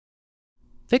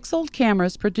Fixold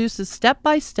Cameras produces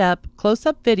step-by-step,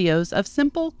 close-up videos of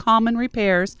simple, common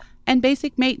repairs and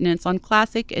basic maintenance on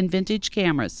classic and vintage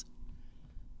cameras.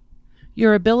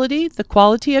 Your ability, the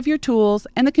quality of your tools,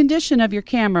 and the condition of your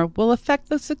camera will affect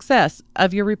the success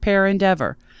of your repair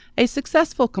endeavor. A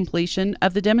successful completion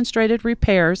of the demonstrated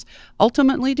repairs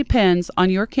ultimately depends on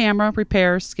your camera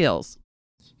repair skills.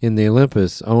 In the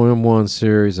Olympus OM-1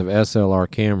 series of SLR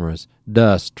cameras,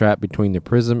 dust trapped between the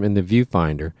prism and the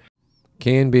viewfinder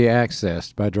can be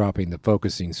accessed by dropping the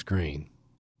focusing screen.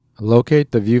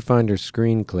 Locate the viewfinder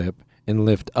screen clip and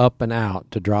lift up and out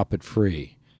to drop it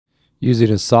free.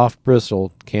 Using a soft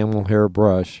bristled camel hair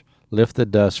brush, lift the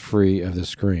dust free of the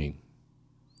screen.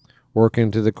 Work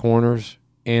into the corners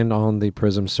and on the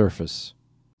prism surface.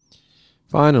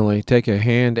 Finally, take a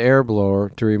hand air blower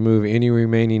to remove any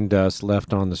remaining dust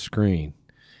left on the screen.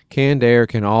 Canned air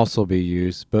can also be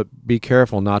used, but be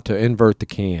careful not to invert the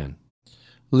can.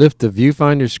 Lift the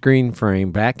viewfinder screen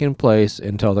frame back in place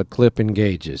until the clip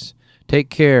engages. Take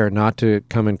care not to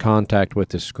come in contact with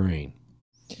the screen.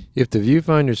 If the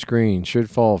viewfinder screen should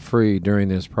fall free during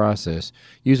this process,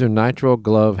 use a nitrile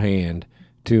glove hand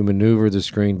to maneuver the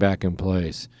screen back in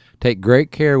place. Take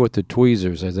great care with the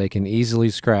tweezers as they can easily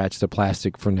scratch the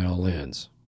plastic Fresnel lens.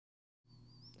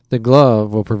 The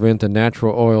glove will prevent the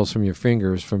natural oils from your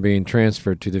fingers from being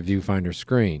transferred to the viewfinder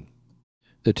screen.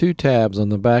 The two tabs on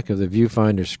the back of the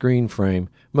viewfinder screen frame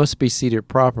must be seated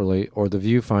properly or the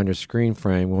viewfinder screen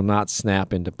frame will not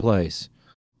snap into place.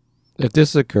 If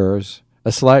this occurs,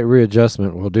 a slight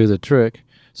readjustment will do the trick,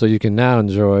 so you can now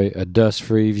enjoy a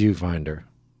dust-free viewfinder.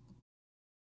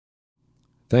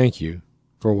 Thank you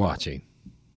for watching.